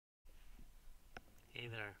Hey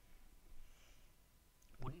there.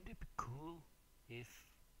 Wouldn't it be cool if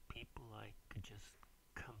people could just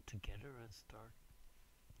come together and start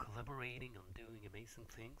collaborating on doing amazing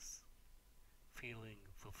things, feeling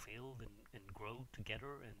fulfilled and grow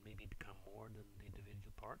together and maybe become more than the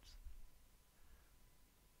individual parts?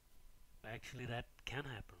 Actually, that can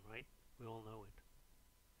happen, right? We all know it.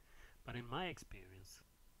 But in my experience,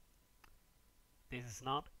 this is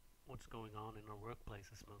not what's going on in our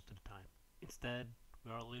workplaces most of the time. Instead,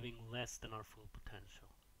 we are living less than our full potential.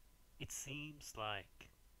 It seems like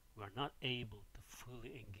we are not able to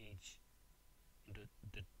fully engage in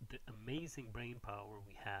the amazing brain power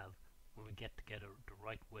we have when we get together the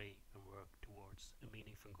right way and work towards a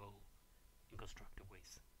meaningful goal in constructive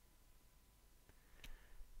ways.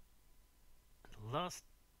 The last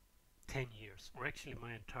 10 years, or actually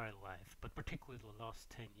my entire life, but particularly the last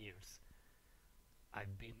 10 years,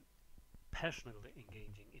 I've been passionately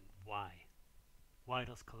engaging in why. Why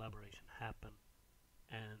does collaboration happen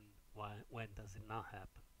and when does it not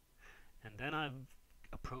happen? And then I've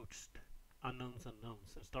approached unknowns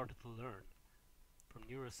and started to learn from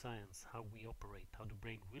neuroscience how we operate, how the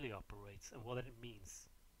brain really operates, and what it means.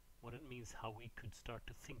 What it means, how we could start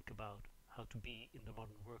to think about how to be in the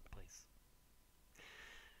modern workplace.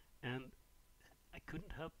 And I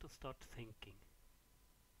couldn't help to start thinking,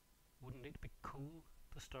 wouldn't it be cool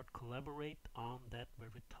to start collaborate on that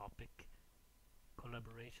very topic?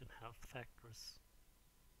 Collaboration, health factors,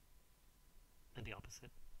 and the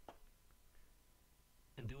opposite.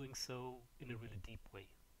 And doing so in a really deep way,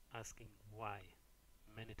 asking why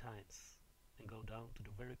many times and go down to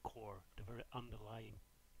the very core, the very underlying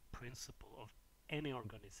principle of any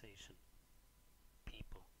organization,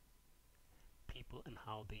 people. People and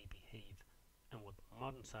how they behave and what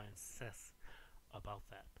modern science says about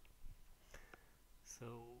that.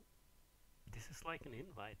 So this is like an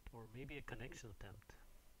invite or maybe a connection attempt.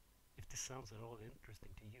 If this sounds at all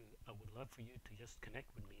interesting to you, I would love for you to just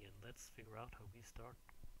connect with me and let's figure out how we start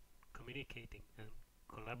communicating and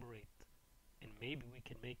collaborate, and maybe we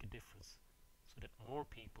can make a difference so that more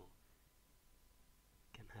people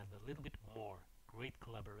can have a little bit more great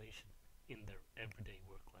collaboration in their everyday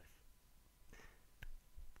work life.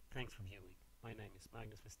 Thanks for viewing. My name is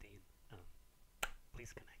Magnus Westin, and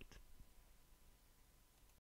please connect.